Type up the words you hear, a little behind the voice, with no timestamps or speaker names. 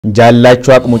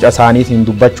Jaallachuu mucaa isaaniitiin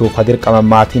dubbachuuf hadirqama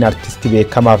maatiin artistii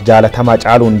beekamaaf jaalatamaa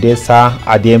Caaluu Hundeessaa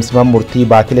adeemsima murtii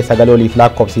baatile sagaloo liif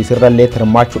lakkoofsiisirrallee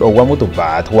hirmaachuu dhowwamuu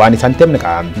dubbata waan isaan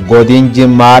temniqa godin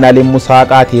Jimmaan Alimmu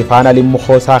Saaqaatii faan Alimmu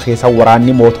Hoosaa keessa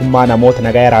waraanni mootummaa namoota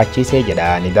nagaa raachiisee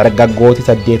jedhan dargaggooti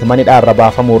 8 manidhaan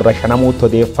rabaafamuu irra shanamuutti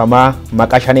odeeffamaa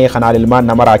maqa shanee kanaan ilmaan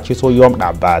nama raachiisuu yoom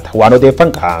dhaabbata waan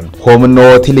odeeffan qaam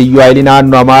humnooti liyyuu ayilii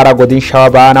naannoo Amaaraa godin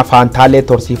Shawabaan afaan taallee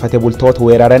torsiifate bultoota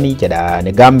weeraranii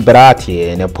jedhan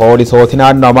براتين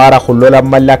بوليسوتنا نمارا خلولا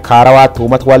ملا كاروات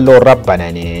تومت والو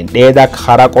ربنانين ديدك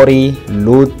خراقوري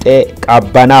لوت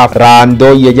قبنا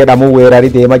راندو يجدامو ويراري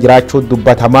ديما جراچو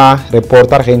دبتما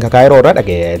ريبورتر خين كايرو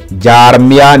ردگيت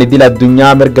جارميان ديل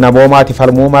الدنيا مرغنموماتي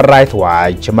فالمو مرايت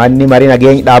واج مني مرينا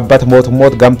گين دابت موت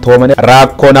گم تومن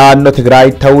راكونانو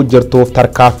تگراي تو جرتوف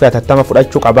تركافيا تتما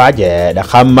فدچو قباجه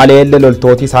دخملل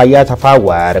لولتوتي سايا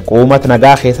تفاور قومت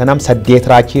نگا خيسنم سديت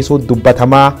راچيسو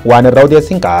دبتما وان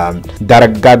روديسين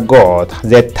dargaggoot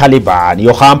ze Taliban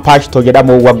yohan pashto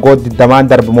jedhamu waggoot diddamaan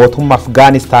darbe mootummaa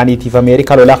Afgaanistaaniitiif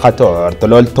Ameerikaa lola qaxoort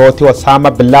loltooti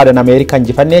Osama bin Laden Ameerikaa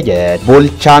injifannee jedhe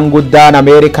bulchaan guddaan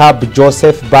Ameerikaa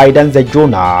Joseph Biden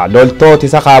zejuuna loltooti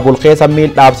isa Kaabul keessa miil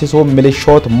dhaabsisuu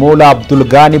milishoot Muula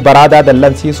Abdulgaani Baraadaa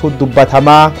dallansiisuu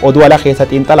dubbatamaa oduu ala keessa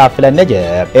xiinxalaaf filannee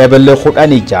jedhe eebile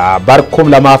 16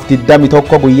 barkum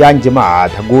 2021 guyyaan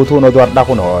jimaata guutuun oduu har'a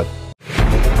kunoot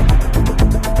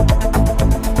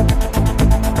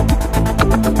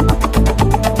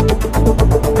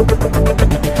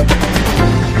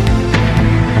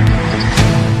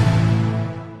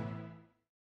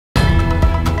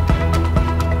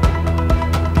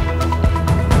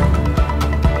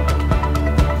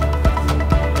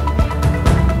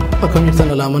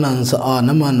كميتنا لامن أنسى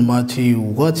نمان ماتي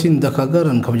واتين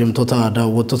دكاغرن كبجم توتا دا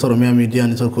وتوتورميا ميديا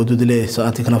نتورك ودود له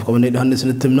ساعتي كنا فكمني دهن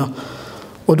سنتمنا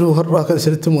ودو هرّاك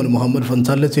سنتمون محمد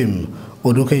فنتالتيم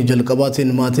ودو كي جلقباتين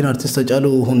ماتين ارتست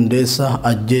جالو هندسة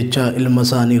أجيچا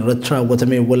المساني رتشا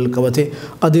وتمي والقباتي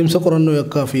أديم سقرانو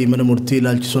يكا في من مرتي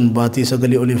لالچسون باتي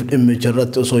سغلي أوليف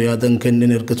جرت سويادن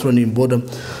كنن اركتروني بودم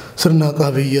سرنا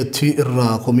قابيتي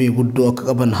الراقمي قدو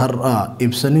أكبن هرّا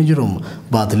إبساني جروم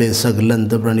باتلي سغلن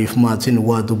دبرانيف ماتين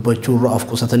وادو بچو رأف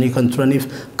قصتني كنترانيف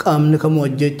كامنكم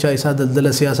أجيچا إسا دلدل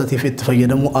سياسة في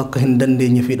اتفايدمو أكا هندن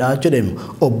ديني في الآجرم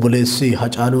أبوليسي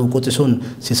حجالو قطسون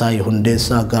سيساي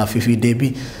هندسة غافي في ديبي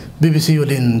BBC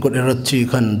ولين قد رتشي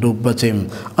كان دوبتهم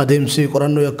أدمسي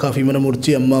قرانو يكا في من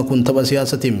مرتي أما كنت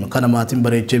بسياستهم كان ماتين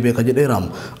بريتشي بيكا جديرام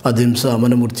أدمسا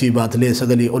من مرتي باتلي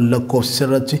سغلي أولكو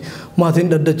سيسرتشي ماتين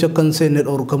ددچا كنسين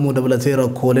الأوركمو دبلتيرا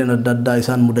كولين دددا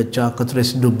إسان مدچا كترس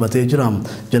دوبتي جرام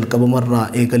جلقب مرة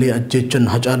إيقلي أجيچن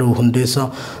حجالو هندسا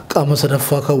قام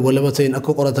صدفاكا ولبتين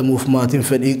أكو قراتموف ماتين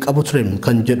فديق أبو ترم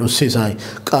كان جدو سيساي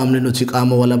قام لنوتي قام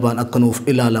ولبان أكنوف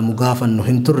إلالا مغافن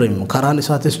نهنترم كاران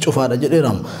إساتيس چوفادا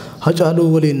جديرام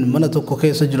Hacaaluu waliin mana tokko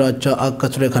keessa jiraachaa akka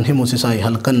ture kan himu sisaay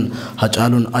halkan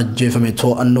Hacaaluun ajjeefame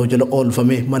to'annoo jala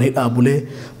oolfame mana hidhaa bulee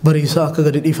bariisaa akka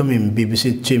gadi dhiifameen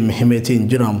BBC'tti himeetiin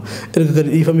jiraam erga gadi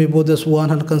dhiifamee boodas waan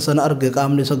halkan sana arge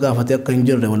qaamni isa gaafate akka hin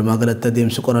jirre walumaa galatti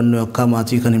adeemsi qorannoo akka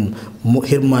maatii kan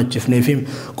hirmaachifnee fi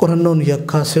qorannoon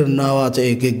yakkaa sirnaawaa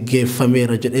ta'e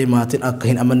geggeeffameera jedhee maatiin akka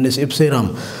hin amannes ibseeraam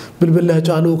bilbilli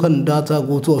Hacaaluu kan daataa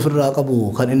guutuu ofirraa qabu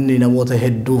kan inni namoota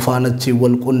hedduu faanatti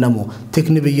wal qunnamu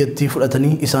tikni biyyattii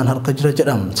fudhatanii isaan harka jira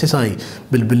jedham sisaay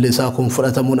bilbilli isaa kun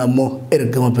fudhatamuun ammoo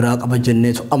ergama biraa qaba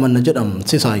jenneetu amanna jedham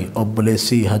sisaay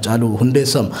obboleessi Hacaaluu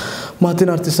Hundeessaa maatiin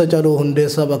artist Hacaaluu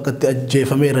Hundeessaa bakkatti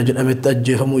ajjeefameera jedhametti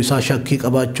ajjeefamuu isaa shakkii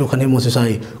qabaachuu kan himu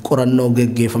sisaay qorannoo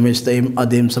geggeeffames ta'e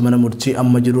adeemsa mana murtii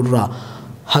amma jirurraa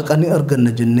haqani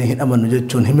arganna jennee hin amannu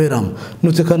jechuun himeeraam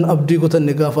nuti kan abdii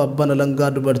gotanne gaafa abbaan alangaa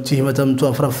dubartii himatamtu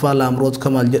afraffaa Laamroot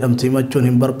Kamaal jedhamte himachuun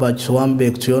hin barbaachisu waan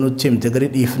beektu yoo nutti himte gadi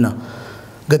dhiifna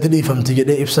gadi dhiifamti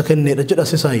jedhee ibsa kenneedha jedha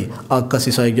sisaay akka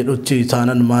sisaay jedhutti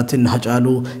taanan maatiin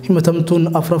Hacaaluu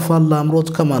himatamtuun afraffaa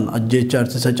Laamroot Kamaal ajjeecha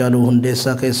artist Hacaaluu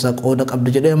Hundeessaa keessaa qooda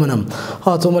qabdi jedhee amanam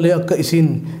haa ta'u malee akka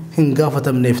isiin hin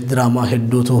gaafatamneef diraamaa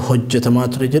hedduutu hojjetamaa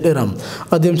ture jedheera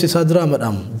adeemsi isaa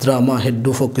diraamaa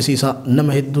hedduu fokkisiisaa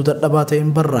nama hedduu dadhabaa ta'een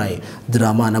barraa'e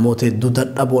diraamaa namoota hedduu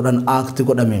dadhaboodhaan aakti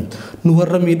godhame nu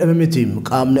warra miidhame miti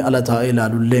qaamni ala taa'ee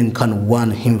ilaalulleen kan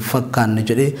waan hin fakkaanne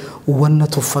jedhee wanna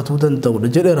tuffatuu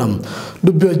danda'udha jedheera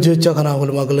dubbii ajjeechaa kanaa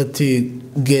walumaa galatti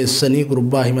geessanii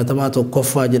gurbaa himatamaa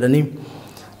tokkoffaa jedhanii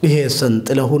dhiheessan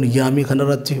xilahun yaamii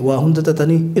kanarratti waa hunda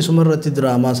xaxanii isumarratti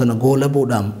diraamaa sana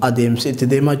goolabuudhaan adeemsi itti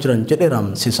deemaa jiran jedheeraam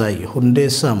sisaay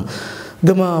Hundeessaa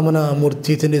gama mana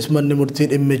murtiitiinis manni murtii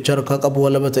dhimmicha harkaa qabu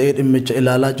walaba ta'ee dhimmicha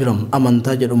ilaalaa jiram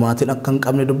amantaa jedhu maatiin akka hin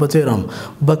qabne dubbateeraam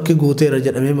bakki guuteera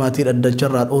jedhamee maatii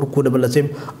dhaddacharraa dhorkuu dabalatee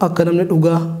akka namni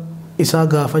dhugaa isaa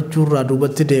gaafachuurraa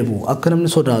duubatti deebi'u akka namni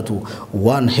sodaatu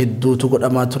waan hedduutu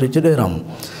godhamaa ture jedheera.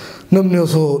 Namni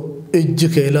osoo ijji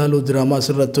kee ilaaluu diraamaa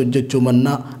asirratti hojjechuu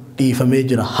mannaa dhiifamee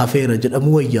jira hafeera jedhamu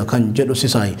wayya kan jedhu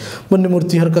Sisaay. Manni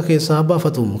murtii harka keessaa haa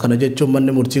baafatu. Kana jechuun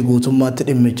manni murtii guutummaatti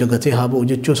dhimmicha gatee haa ba'u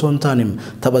jechuu osoo hin taane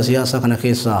tapha siyaasaa kana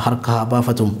keessaa harka haa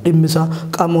baafatu. Dhimmisa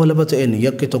qaama walaba ta'een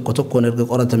yakki tokko tokkoon erga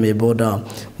qoratamee booda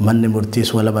manni murtiis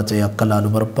walaba ta'e akka laalu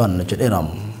barbaanna jedheera.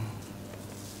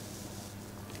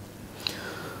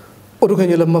 Oduu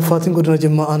keenya lammaffaatiin godina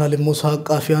Jimmaa aanaa Limmuu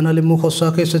Saaqaa fi aanaa Limmuu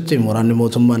Kossaa keessatti waraanni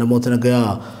mootummaa namoota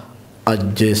nagayaa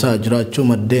ajjeesaa jiraachuu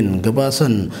maddeen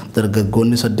gabaasan.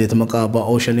 Dargaggoonni 8 maqaa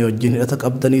ba'oo 5 wajjin hidhata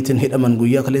qabdaniitiin hidhaman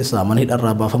guyyaa kaleessaa mana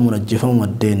hidharraa baafamuun ajjeefamuu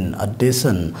maddeen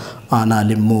addeessan. Aanaa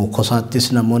Limmuu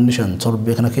Kosaattis namoonni 5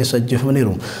 torbee kana keessa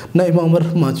ajjeefamaniiru. Naa'ima Umar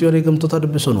maatii wareegamtoota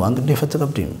dubbisuun waan qindeeffate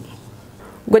qabdi.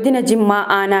 Godina Jimmaa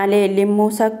aanaalee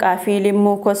Limmuu Saqqaa fi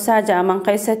Limmuu Kossaa ja'aman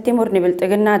keessatti murni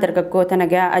bilxiginnaa dargaggoota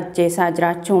nagaa ajjeesaa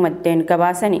jiraachuu maddeen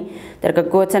gabaasani.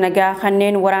 Dargaggoota nagaa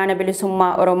kanneen waraana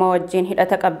bilisummaa Oromoo wajjin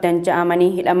hidhata qabdan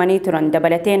ja'amanii hidhamanii turan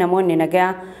dabalatee namoonni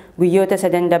nagaa guyyoota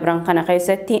 3 dabran kana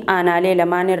keessatti aanaalee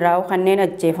lamaan irraa kanneen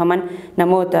ajjeefaman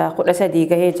namoota 13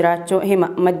 gahee jiraachuu hima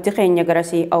maddi keenya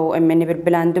garasii OMN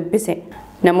bilbilaan dubbise.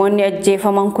 Namoonni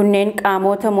ajjeefaman kunneen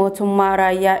qaamota mootummaa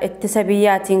raayyaa ittisa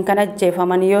biyyaatiin kan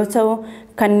ajjeefaman yoo ta'u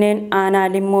kanneen aanaa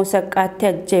Limmuu Saqqaatti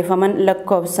ajjeefaman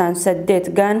lakkoofsaan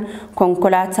 8 gaan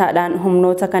konkolaataadhaan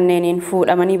humnoota kanneeniin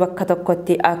fuudhamanii bakka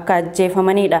tokkotti akka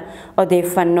ajjeefamanidha.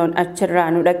 Odeeffannoon achirraa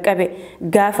nu dhaqqabe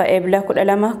gaafa Ebla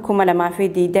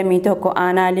 12/2021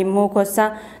 aanaa Limmuu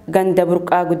Kossaa ganda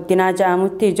burqaa guddinaa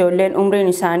ja'amutti ijoolleen umriin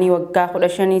isaanii waggaa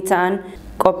 15 ta'an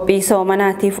qophii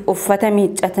soomanaatiif uffata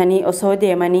miiccatanii osoo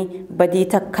deemanii badii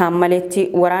takkaan maletti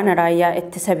waraana raayyaa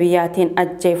ittisa biyyaatiin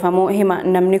ajjeefamuu hima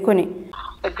namni kuni.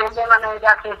 Ijoollee mana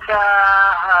hidhaa keessa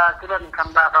turan kan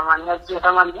baafamanii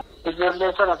ajjeefaman.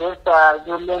 Ijoollee sana keessa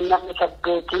ijoolleen namni 8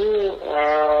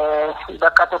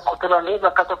 bakka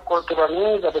tokko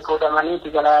turanii gadi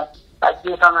fuudhamanii jala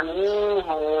ajjeefamanii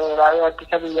raayyaa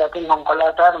ittisa biyyaatiin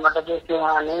konkolaataa dhumarra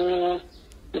geessamanii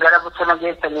gara bosona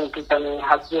geessaniiti kan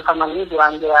ajjeefamanii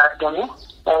duraan jira argame.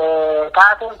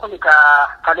 Taateen kun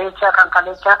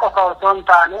kaleechaa qofa osoo hin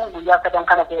taane guyyaa 3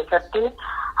 kana keessatti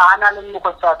aanaa Limmuu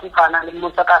Kossaa fi aanaa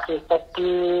Limmuu Saqqaa keessatti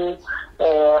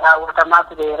raawwatamaa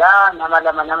tureera. Nama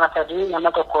 2 nama 3 nama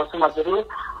 1 osuma jiru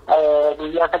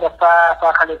guyyaa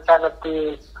 3ffaa kaleechaa irratti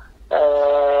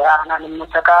aanaa Limmuu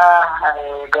Saqqaa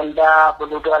gandaa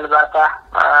Buluudoo Albaataa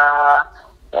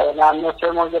naannoo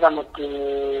Seemoo jedhamutti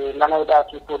mana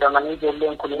hidhaatii fuudhamanii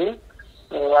ijoolleen kun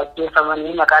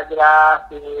ajjeefamanii maqaa jiraa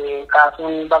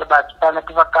kaasuun barbaachisaa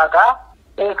natti fakkaata.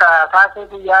 Kaasee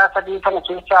guyyaa 3 kana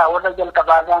keessa warra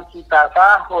jalqabaadhaan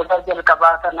kaasaa warra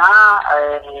jalqabaa sanaa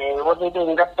warri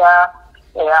deengaddaa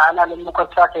aanaa Limmuu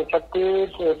Kossaa keessatti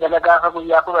gaafa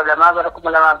guyyaa 12 bara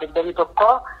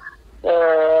 2021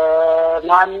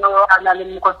 naannoo aanaa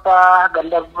Limmuu Kossaa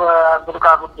ganda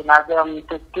burqaa guddinaa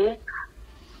jedhamtutti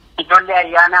ijoollee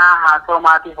ayyaana haasoo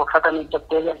maatiif uffata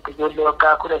miiccattee jirti. Ijoollee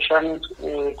waggaa 15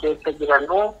 keessa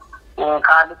jiranuu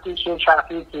Kaalitti Sheeshaa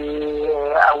fi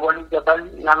Awwalii Jabal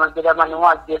nama jedhamanuu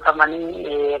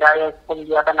ajjeefamanii raayyaa ittisa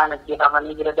biyyaa kanaan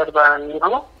ajjeefamanii bira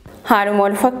darbaniiru. Haaluma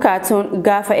wal fakkaatuun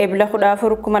gaafa Ebla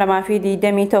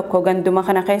 14/2021 ganduma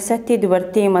kana keessatti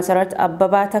dubartii Masarat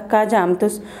Abbabaa takkaa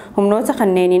jaamtus humnoota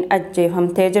kanneeniin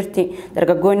ajjeefamtee jirti.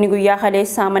 Dargaggoonni guyyaa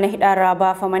kaleessaa mana hidhaarraa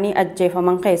baafamanii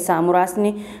ajjeefaman keessaa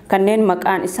muraasni kanneen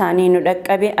maqaan isaanii nu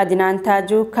dhaqqabe Adinaan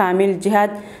Taajuu, Kaamil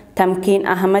Jihaad, Tamkiin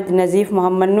Ahmad, Naziif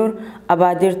Muhammad Nuur,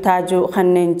 Abaadir Taajuu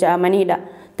kanneen ja'amanidha.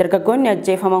 Dargaggoonni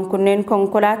ajjeefaman kunneen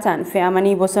konkolaataan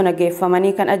fe'amanii bosona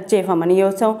geeffamanii kan ajjeefaman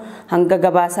yoo ta'u hanga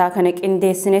gabaasaa kana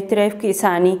qindeessinetti reefki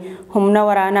isaanii humna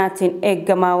waraanaatiin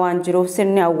eeggamaa waan jiruuf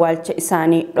sirni awwaalcha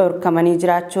isaanii dhorkamanii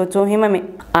jiraachuutu himame.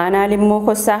 Aanaa Limmuu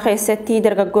Kossaa keessatti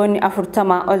dargaggoonni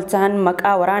 40 ol ta'an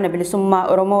maqaa waraana bilisummaa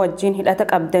Oromoo wajjin hidhata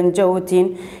qabdan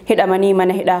ja'uutiin hidhamanii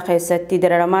mana hidhaa keessatti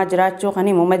dararamaa jiraachuu kan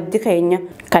himu maddi keenya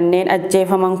kanneen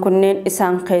ajjeefaman kunneen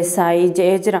isaan keessaayii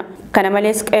je'ee jira. Kana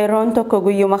malees qeerroon tokko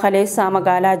guyyuma kaleessaa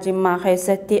magaalaa Jimmaa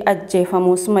keessatti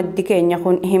ajjeefamuus maddi keenya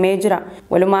kun himee jira.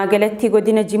 Walumaa galatti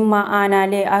godina Jimmaa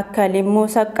aanaalee akka Limmuu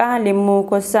Saqqaa, Limmuu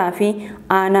Kossaa fi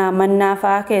aanaa Mannaa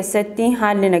fa'aa keessatti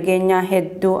haalli nageenyaa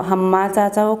hedduu hammaataa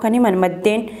ta'uu kan himan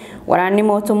maddeen waraanni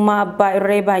mootummaa abbaa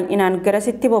irree baay'inaan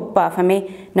garasitti bobbaafame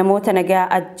namoota nagaa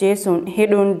ajjeesuun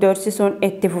hidhuun doorsisuun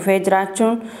itti fufee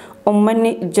jiraachuun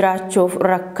uummanni jiraachuuf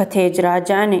rakkatee jira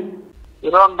jaane.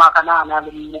 Yeroo ammaa kana aanaa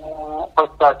Limmuu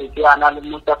Kossaa fi aanaa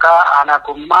Limmuu Saqqaa, aanaa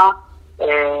Gummaa,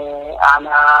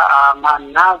 aanaa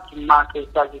Mannaa Jimmaa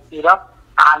keessaa jira.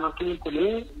 Aanutiin kun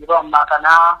yeroo ammaa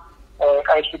kana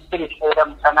qaayishitti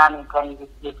seeram sanaan kan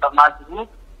gaggeeffamaa jiru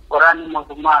waraanni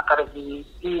mootummaa akka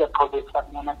fi akka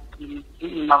odeeffannootti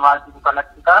himamaa jiru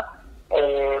kanatti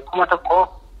kuma tokko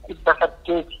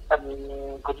 800 kan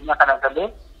godina kana galee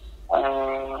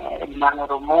ilmaan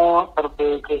Oromoo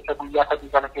torbee keessa guyyaa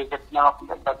 3 kana keessatti nama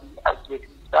 13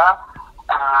 ajjeesuusaa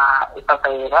ifa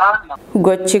ta'eera.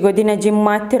 Gochi godina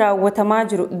Jimmaatti raawwatamaa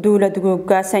jiru duula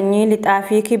duguggaa sanyii lixaa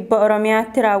fi kibba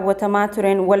Oromiyaatti raawwatamaa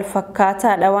tureen wal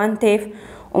fakkaataadha waan ta'eef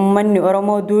ummanni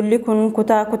Oromoo duulli kun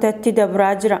kutaa kutatti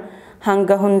dabraa jira.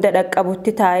 Hanga hunda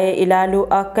dhaqqabutti taa'ee ilaaluu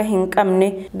akka hin qabne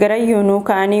garayyuunuu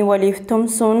ka'anii waliif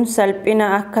tumsuun salphina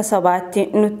akka sabaatti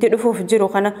nutti dhufuuf jiru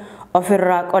kana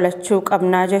ofirraa qolachuu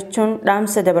qabnaa jechuun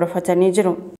dhaamsa dabarfatanii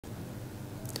jiru.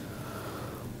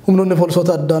 Humnoonni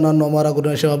poolisoota addaa naannoo Amaaraa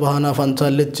godina Shawaa Bahaa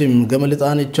Fantaalletti gama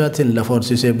lixaanichaatiin lafa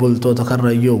horsiisee bultoota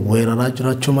karrayyuu weeraraa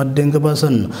jiraachuu maddeen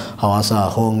gabaasan hawaasa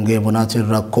hongee bonaatiin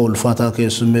rakkoo ulfaataa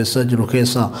keessummeessaa jiru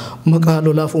keessa maqaa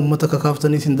lolaaf uummata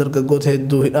kakaaftaniitiin dargaggoota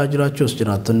hedduu hidhaa jiraachuus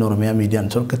jiraattonni Oromiyaa miidiyaan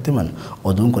torkatti himan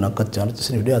oduun kun akkatti aanutti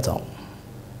isiniif dhiyaata.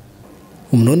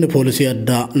 Humnoonni poolisii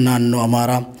addaa naannoo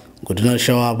Amaaraa godina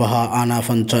Shawaa Bahaa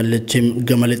Fantaalletti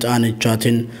gama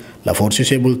lixaanichaatiin lafa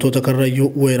horsiisee bultoota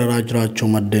karrayyuu weeraraa jiraachuu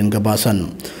maddeen gabaasan.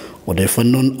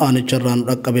 Odeeffannoon aanicharraan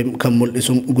dhaqqabe kan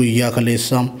mul'isu guyyaa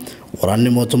kaleessa waraanni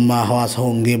mootummaa hawaasa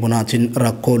hongee bonaatiin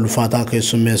rakkoo ulfaataa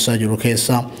keessummeessaa jiru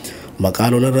keessa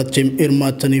maqaa lola irratti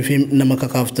hirmaattanii fi nama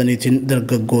kakaaftaniitiin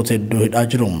dargaggoota hedduu hidhaa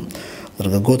jiru.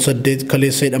 Dargaggoota 8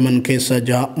 kaleessa hidhaman keessaa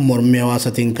 6 mormii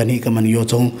hawaasatiin kan hiikaman yoo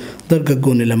ta'u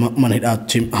dargaggoonni 2 mana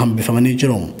hidhaatti hambifamanii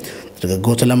jiru.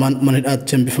 Dargaggoota 2 mana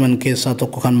hidhaatti hambifaman keessaa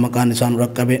tokko kan maqaan isaan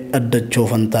dhaqqabe Addachoo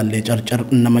Fantaallee Carcar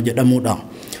nama jedhamudha.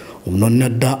 Humnoonni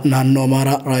addaa naannoo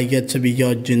Amaaraa raayyaa biyyaa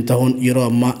wajjin ta'uun yeroo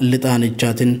ammaa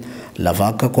lixaanichaatiin lafa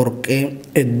akka Qorqee,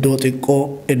 Iddoo Xiqqoo,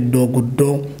 Iddoo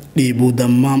Guddoo, Dhiibuu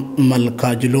Dammaa,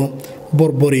 Malkaa Jiloo,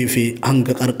 Borborii fi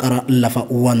hanga qarqara lafa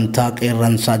Wantaa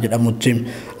Qeerransaa jedhamutti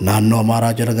naannoo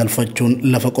Amaaraa jala galfachuun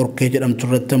lafa Qorqee jedhamtu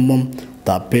irratti immoo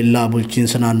taappellaa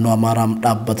bulchiinsa naannoo Amaaraa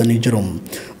dhaabbatanii jiru.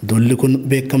 Duulli kun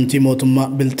beekamtii mootummaa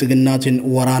bilxiginnaatiin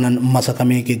waraanan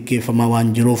masakamee geggeeffamaa waan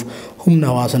jiruuf humna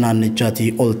hawaasa naannichaatii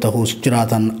ol ta'uus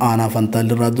jiraatan aanaa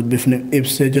Fantaalleerraa dubbifne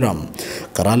ibsee jira.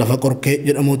 Karaa lafa Qorqee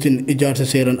jedhamuutiin ijaarsi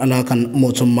seeran alaa kan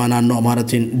mootummaa naannoo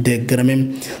Amaaraatiin deeggarame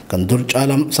kan dur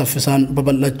caalam saffisaan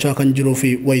babal'achaa kan jiruu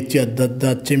fi wayitii adda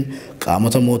addaatti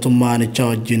qaamota mootummaa aanichaa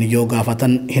wajjin yoo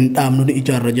gaafatan hin dhaabnu ni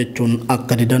ijaarra jechuun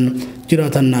akka didan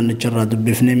jiraatan naannicharraa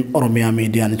dubbifne Oromiyaa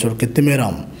miidiyaa neetworkitti himeera.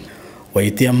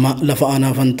 Wayitii amma lafa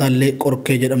aanaa Fantaallee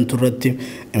Qorqee jedhamtu irratti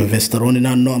investoroonni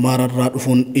naannoo Amaaraarraa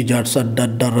dhufuun ijaarsa adda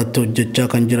addaa irratti hojjechaa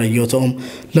kan jiran yoo ta'u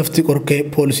lafti Qorqee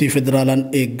poolisii federaalaan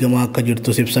eeggamaa akka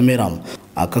jirtus ibsameera.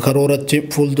 Akka karooratti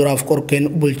fuulduraaf Qorqeen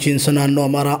bulchiinsa naannoo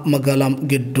Amaaraa magaalaa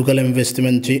giddugala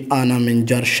investimentii aanaa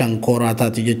Minjaar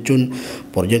Shankooraataati jechuun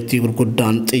piroojeektii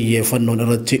gurguddaan xiyyeeffannoon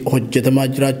irratti hojjetamaa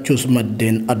jiraachuus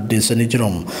maddeen addeessanii jiru.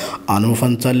 Aanuma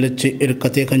Fantaalletti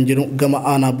hirkatee kan jiru gama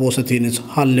aanaa Boosatiinis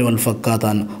haalli wal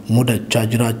fakkaataan mudachaa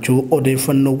jiraachuu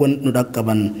odeeffannoowwan nu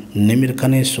dhaqqaban ni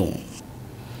mirkaneessu.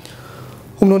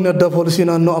 Humnoonni addaa poolisii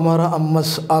naannoo Amaaraa ammas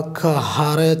akka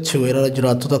haaraatti weerara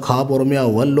jiraattota kaaba Oromiyaa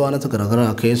walloo aanota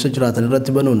garaagaraa keessa jiraatan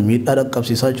irratti banuun miidhaa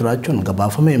dhaqqabsiisaa jiraachuun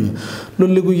gabaafame.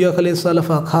 Lolli guyyaa kaleessaa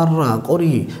lafa kaarraa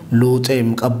qorii luuxeem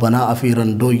qabbanaa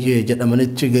afiiran dooyyee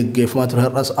jedhamanitti geggeeffamaa ture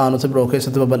har'as aanota biroo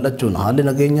keessatti babal'achuun haalli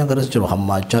nageenyaa garas jiru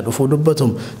hammaachaa dhufuu dubbatu.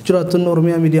 Jiraattonni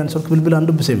Oromiyaa miidiyaan sorka bilbilaan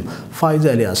dubbise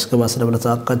Faayidaa Eliyaas gabaasa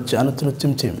dabalataa akkatti aanutti nutti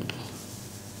himte.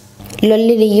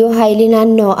 Lolli liyyuu haayilii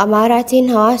naannoo Amaaraatiin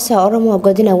hawaasa Oromoo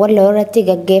godina Walloo irratti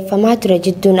gaggeeffamaa ture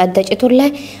jidduun adda citulle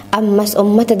ammas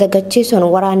uummata dagachiisuun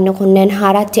waraanni kunneen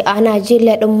haaraatti aanaa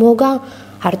Jiillee Dhummuugaa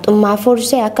harxummaa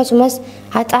fuursee akkasumas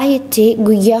haxaayitti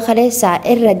guyyaa kaleessaa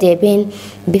irra deebiin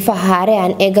bifa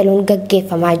haaraan eegaluun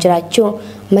gaggeeffamaa jiraachuu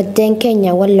maddeen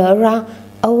keenya Walloo irraa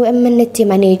OMN itti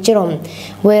himanii jiru.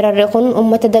 Weerarri kun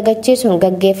uummata dagachiisuun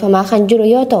gaggeeffamaa kan jiru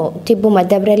yoo ta'u tibbuma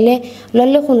dabrellee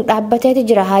lolli kun dhaabbateeti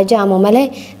jira haa jaamu malee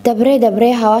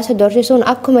dabree hawaasa dorsisuun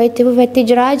akkuma itti fufetti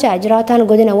jiraataan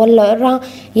godina Walloo irraa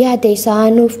yaada isaa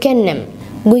nuuf kenne.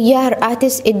 Guyyaa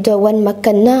har'aatis iddoowwan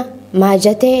makkannaa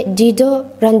Maajatee, Diidoo,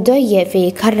 Randooyyee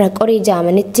fi Karra Qorii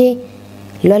jaamanitti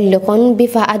lolli kun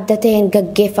bifa adda ta'een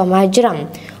gaggeeffamaa jira.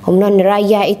 Humnoonni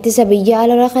raayyaa ittisa biyyaa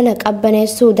lola kana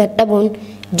qabbaneessuu dadhabuun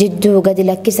jidduu gadi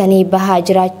lakkisanii bahaa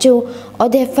jiraachuu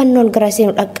odeeffannoon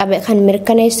garasiin dhaqqabe kan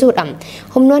mirkaneessuudha.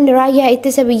 Humnoonni raayyaa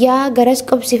ittisa biyyaa garas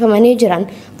qubsifamanii jiran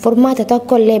furmaata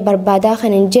tokkollee barbaadaa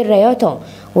kan hin jirre yoo ta'u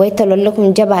wayita lolli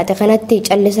kun jabaate kanatti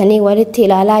callisanii walitti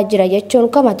ilaalaa jira jechuun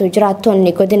komatu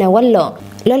jiraattonni godina Walloo.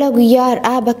 Lola guyyaa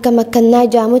har'aa bakka makkannaa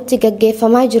jaamutti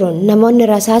gaggeeffamaa jiruun namoonni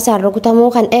rasaasaan rukutamuu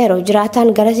kan eeru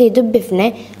jiraataan garasii dubbifne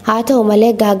haa ta'u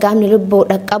malee gaagaamni lubbuu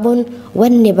dhaqqabuun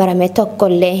wanni barame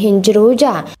tokkollee hin jiru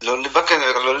jaa.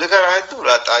 Lolli karaa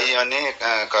hedduudha xaayyanii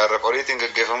karaa qoriitiin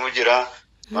gaggeeffamuu jira.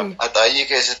 Xaayyii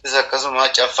keessattis akkasuma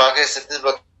caffaa keessattis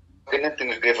bakka inni ittiin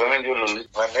gaggeeffamee jiru lolli.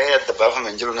 Manneen adda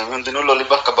baafamee jiru namni hundinuu lolli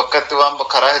bakka bakkatti waan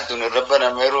karaa hedduun irra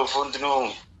banameeruuf hundinuu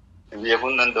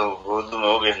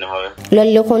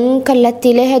lolli kun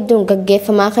kallattiilee hedduun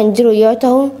gaggeeffamaa kan jiru yoo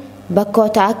ta'u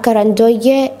bakkoota akka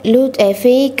Randooyyee, Luuxee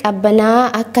fi Qabbanaa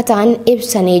akka ta'an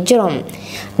ibsanii jiru.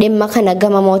 Dhimma kana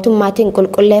gama mootummaatiin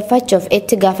qulqulleeffachuuf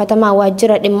itti gaafatamaa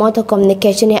waajjira dhimmoota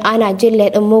kominikeeshinii aanaa Jillee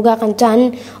Dhummuugaa kan ta'an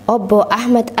obbo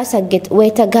Ahmad Asagit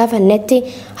wayita gaafannetti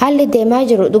haalli deemaa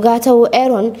jiru dhugaa ta'uu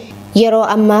eeruun yeroo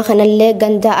ammaa kanallee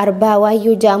ganda arbaa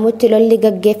waayyuu jaamutti lolli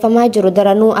gaggeeffamaa jiru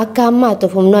daranuu akka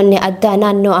hammaatuuf humnoonni addaa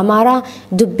naannoo Amaaraa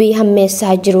dubbii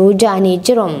hammeessaa jiru ja'anii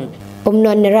jiru.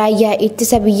 Humnoonni raayyaa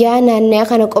ittisa biyyaa naannoo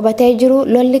kana qubatee jiru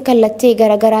lolli kallattii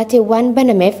garaagaraatiin waan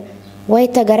banameef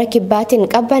wayita gara kibbaatiin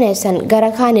qabbaneessan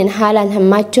gara kaaniin haalaan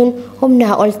hammaachuun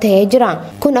humnaa ol ta'ee jira.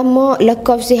 Kun ammoo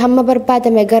lakkoofsi hamma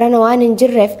barbaadame garana waan hin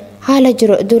jirreef haala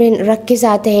jiru duriin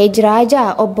rakkisaa ta'ee jira jaa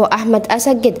obbo Ahmad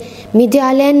Asagid.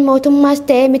 Miidiyaaleen mootummaas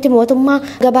ta'ee miti mootummaa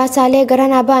gabaasaalee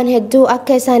garanaa ba'an hedduu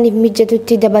akka isaaniif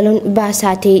mijatutti dabaluun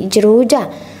baasaatii jiru jaa.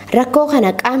 Rakkoo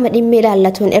kana qaama dhimmi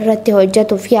ilaallatuun irratti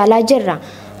hojjetuuf yaalaa jirra.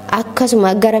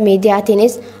 Akkasuma gara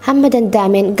miidiyaatiinis hamma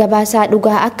danda'ameen gabaasaa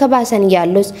dhugaa akka baasan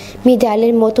yaallus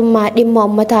miidiyaaleen mootummaa dhimma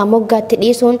uummataa moggaatti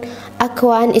dhiisuun akka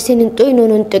waan isin hin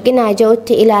xuynuun hin tuqinaa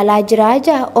jedhutti ilaalaa jira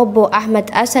jaa obbo Ahmad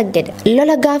Asagid.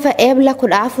 Lola gaafa Ebla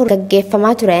 14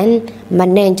 gaggeeffamaa tureen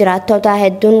manneen jiraattootaa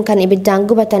hedduun kan ibiddaan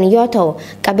gubatan yoo ta'u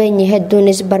qabeenyi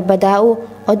hedduunis barbadaa'u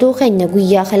oduu keenya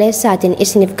guyyaa kaleessaatiin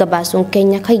isiniif gabaasuun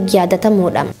keenya kan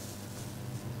yaadatamuudha.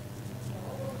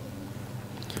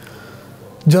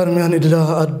 Jarmiyaan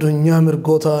idilaa addunyaa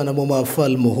mirgoota namoomaaf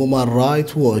falmu Human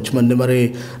Rights Watch manni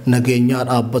maree nageenyaa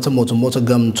dhaabbata mootummoota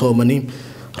gamtoomanii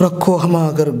rakkoo hamaa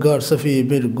gargaarsa fi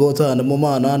mirgoota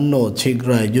namoomaa naannoo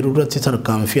Tigraay jiru irratti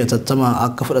tarkaanfii hatattamaa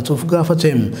akka fudhatuuf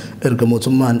gaafate. Erga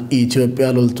mootummaan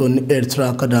Itoophiyaa loltoonni Eertiraa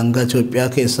akka daangaa Itoophiyaa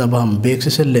keessaa bahan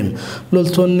beeksisellee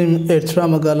loltoonni Eertiraa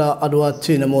magaalaa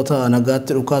Adwaatti namoota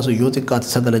nagaatti dhukaasu yoo xiqqaate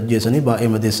 9 ajjeesanii baay'ee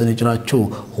madeessanii jiraachuu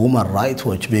Human Rights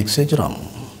Watch beeksisee jira.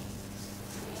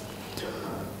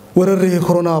 Wararri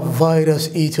koronaa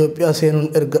vaayirasii Itoophiyaa seenuun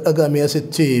erga dhaga'amee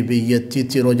asitti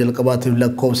biyyattiitti yeroo jalqabaatiif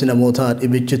lakkoofsi namoota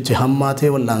dhibichitti hammaatee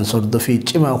wal'aansa hordofii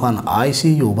cimaa yookaan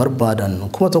ICU barbaadan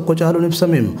 1,000 caaluun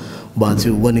ibsame.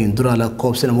 Baatiiwwaniin dura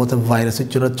lakkoofsi namoota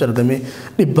vaayirasichi irratti argame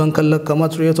dhibbaan kan lakkaa'amaa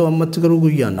ture yoo ta'u ammatti garuu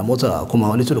guyyaan namoota 1,000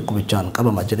 walitti dhukkubichaan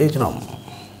qabamaa jedhee jira.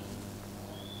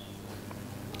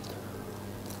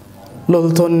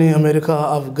 Loltoonni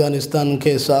Ameerikaa Afgaanistaan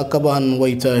keessaa akka bahan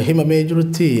wayita himamee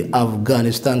jirutti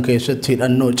Afgaanistaan keessatti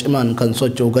hidhannoo cimaan kan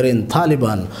socho'u gareen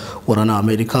Taalibaan waraana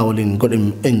Ameerikaa waliin godhim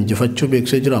injifachuu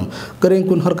beeksisee jira. Gareen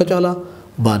kun harka caalaa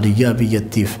baadiyyaa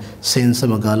biyyattiif seensa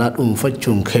magaalaa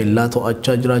dhuunfachuun keellaa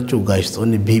to'achaa jiraachuu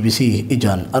gaazexoonni BBC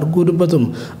ijaan arguu dubbatu.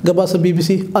 Gabaasa BBC,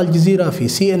 Al Jazeera fi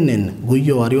CNN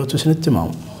guyyaa waariyootu isinitti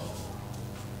himamu.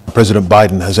 President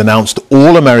Biden has announced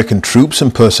all American troops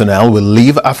and personnel will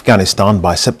leave Afghanistan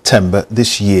by September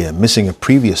this year, missing a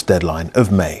previous deadline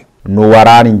of May. Nu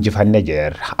waraan injifanne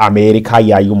jir Ameerikaa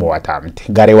yaayyuu mo'atamte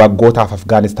garee waggootaaf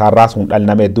Afgaanistaan raasuun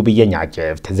dhalname hedduu biyya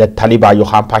nyaachifte Talibaan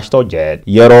yookaan Paashtoo jedhe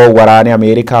yeroo waraanni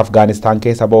Ameerikaa Afgaanistaan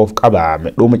keessa ba'uuf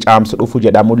qabame dhuma caamsu dhufu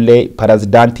jedhamullee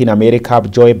pirezidaantiin Ameerikaa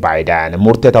Joe Biden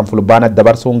murteetan fulbaana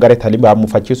dabarsuun garee Talibaan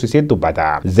mufachiisu isin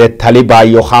dubbata.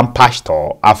 Talibaan yookaan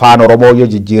Paashtoo afaan Oromoo yoo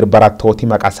jijjiir barattooti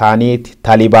maqasaaniiti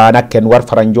Talibaan akka war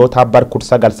faranjoota bar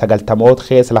 1990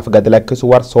 keessa lafa gad lakkisu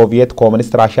war Soviyeet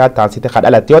Koominist Raashiyaa taasite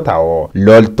kadhalatti yoo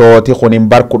loltooti kunin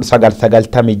bar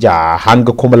 1996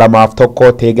 hanga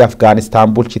 2001 teega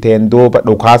Afgaanistaan bulchiteen duuba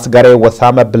dhukaas garee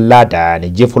Wasaama bin Laden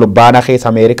ji fulbaana keessa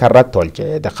Ameerikaa irratti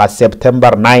tolche.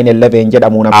 September 9/11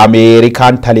 jedhamuun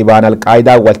Ameerikaan Talibaan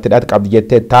Alqaayidaa walitti hidhata qabdi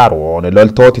jettee taaruun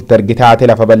loltooti ergitaate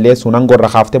lafa balleessuun aangorra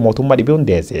kaaftee mootummaa dhibii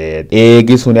hundeesse.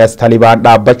 Eegi sunis Talibaan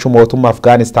dhaabbachuu mootummaa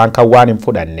Afgaanistaan kan waan hin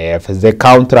fudhanneef the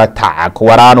counter attack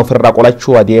waraan ofirra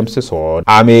qolachuu adeemsisuun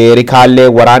Ameerikaallee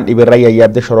waraan dhibirra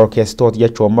yayyabde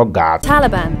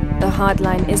Taliban the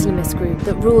hardline Islamist group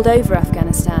that ruled over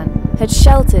Afghanistan, had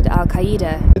sheltered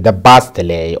Al-Qaeda. The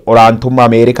Basteley, Orantuma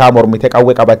America, Mormite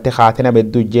Awake about the Hatina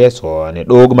Medu Jason,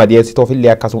 Dogma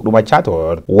Diasitophilia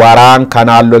Casumumachator, Waran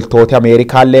Canal Toti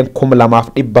America, Len Kumlamaf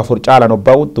Ibba for Chalan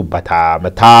about to Batam,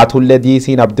 Tatul Ledis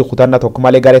in Abdukutana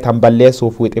Tokmalegaret and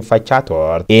Balesu with a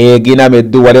fachator, Egina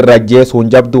Medu Rajes,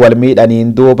 Unjab Dual Meat and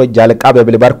Indo, Jalkabe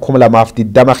Bilibar Kumlamaf, the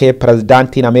Damahe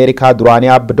President in America,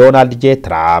 Durania, Donald J.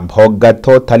 Trump,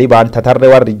 Hogato, Taliban,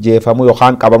 Tatarrewa, Jefamu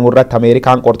Yohan, Kabamurat,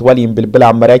 American Courtwell. Bilbil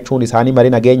Amarachuun isaanii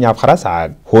marina geenyaaf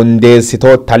kharasan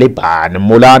hundeessitoo Taliban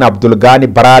Mulaan Abdulgaani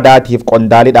Baraadaatiif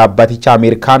qondaalii dhaabbaticha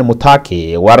Ameerikaan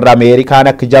Mutaaki warra Ameerikaan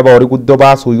akka jaba horii guddoo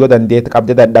baasuu yoo dandeetti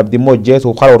qabde dadhabdi immoo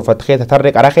jeesuuf karoorfattee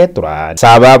tatarree qaraqee turan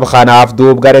sabab kanaaf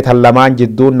duub garee tan lamaan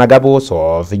jidduun naga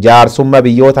buusuuf jaarsumma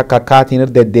biyyoota akka akkaatiin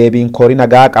deddeebiin korii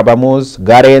nagaa qabamus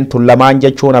gareen tun lamaan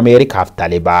jechuun Ameerikaaf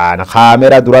Taliban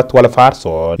kaamera duratti wal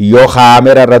faarsoon yoo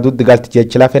kaamera irra duddi galti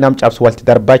jechi lafee nam cabsu walti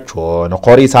darbachuun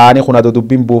qorii isaanii kuna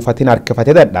dubbin buufatiin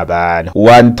harkifatee dadhaban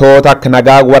wantoota akka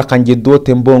nagaa warqan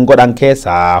jidduutti bu'uun godhan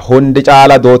keessa hundi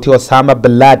caala dootii Osama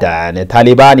bin Laden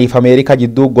Talibaaniif Ameerika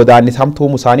jidduu godaannisamtuu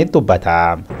musaanitti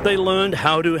dubbata. They learned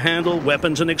how to handle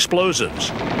weapons and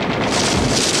explosives.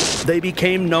 They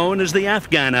became known as the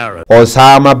Afghan Arab.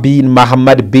 Osama bin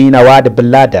Muhammad bin Awad bin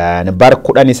Laden bar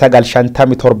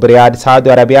 1957 Riyad Saudi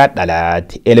Arabia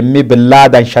dhalat ilmi bin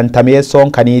Laden shantameessoon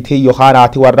kaniitii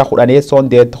Yohaanaati warra kudhaneessoon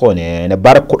deettooneen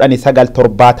bar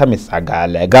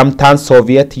 1979 gamtaan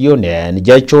Soviet Union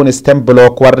jechuun Eastern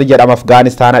Bloc warri jedhama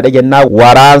Afghanistaan jennaa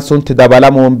waraan sunti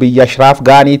dabalamuun biyya Ashraaf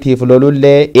Gaaniitiif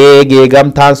lolullee eegee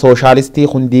gamtaan sooshaalistii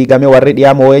hundiigame warri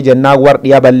dhiyaa moo'ee jennaa war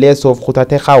dhiyaa balleessuuf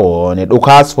kutate qawoon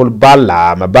dhukaas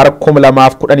Ballam barkum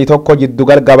lamaaf 11 jiddu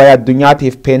galgabaa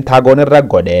addunyaatiif Pentagon irra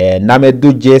godhe nama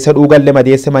dujjeessa dhugalle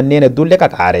madeesse manneen dulle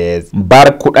qaqaares bar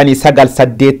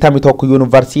 1981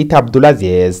 University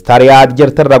Abdulaziz Tariyaad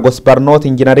jirtirra gosbarnoot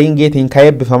injinaringiitiin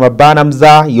kaebbifama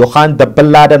baanamzaa Yohan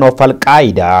Dabballaadhan of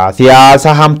Al-Qaida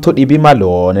siyaasa hamtu dhibi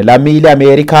maloon lammiilee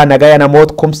Ameerikaa nagaya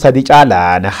namoot kumsadi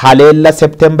caalaan haleella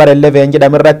September 11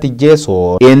 jedhamirratti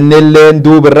jeesu innilleen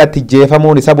duub irratti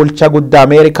jeefamuun isa bulcha guddaa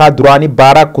Ameerikaa duraanii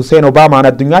Barack Hussein Obama aan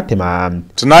addunyaatti himan.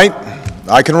 Tonight,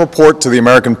 I can report to the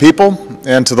American people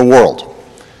and to the world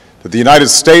that the United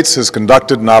States has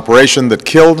conducted an operation that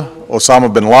killed Osama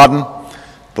bin Laden,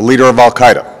 the leader of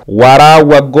Al-Qaeda. Waraa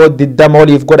waggoo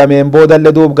diddamoliif godhameen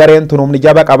boodallee duub gareen tun humni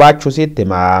jaba qabaachuu sitti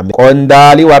hima.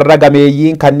 Qondaalii warra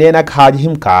gameeyyiin kanneen akka Haaji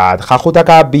Himkaat hakuta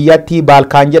kaa biyyattii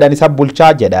Baalkaan jedhan isa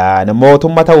bulchaa jedhan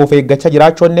mootummaa ta'uuf eeggacha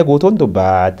jiraachuun guutuun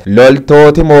dubbat.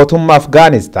 Loltooti mootummaa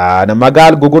Afgaanistaan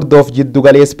magaal gugurdoof jiddu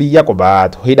galees biyya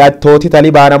qubaatu. Hidhattooti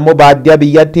Talibaan ammoo baadiyyaa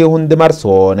biyyattii hundi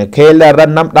marsoon keella irra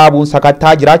nam dhaabuun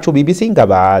sakattaa jiraachuu BBC'n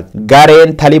gabaat.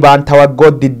 Gareen Talibaan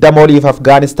tawaggoo diddamoliif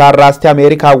Afgaanistaan raastee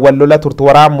Ameerikaa wal lola turtu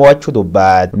waraa mo'achuu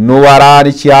dubbat nu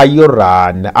waraanichi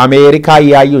yaayyurraan Ameerikaa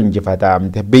yaayyuu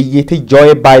injifatamte biyyiti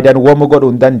Joe Biden womu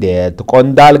godhuun dandeettu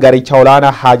qondaal garicha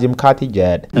olaanaa Haaji Himkaat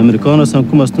jedhe. Ameerikaanota san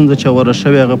kuma stunda chawara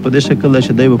shabiya qabade shakala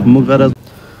shadayba kuma garas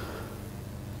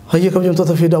هيا كم جم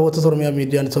تطفي دعوة ترمي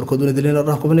ميديا نترك دون دليل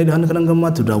الراح كبني ده هنكلم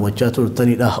جماعة دعوة جاتور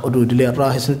تاني ده أدو دليل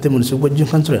الراح سنتم من سوق جيم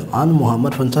كنتري عن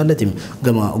محمد فنتالتيم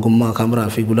جماعة كاميرا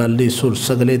في جلال لي سور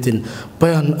سجلتين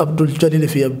بيان عبد الجليل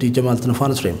في عبد جمال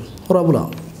تنفان سريم رابلا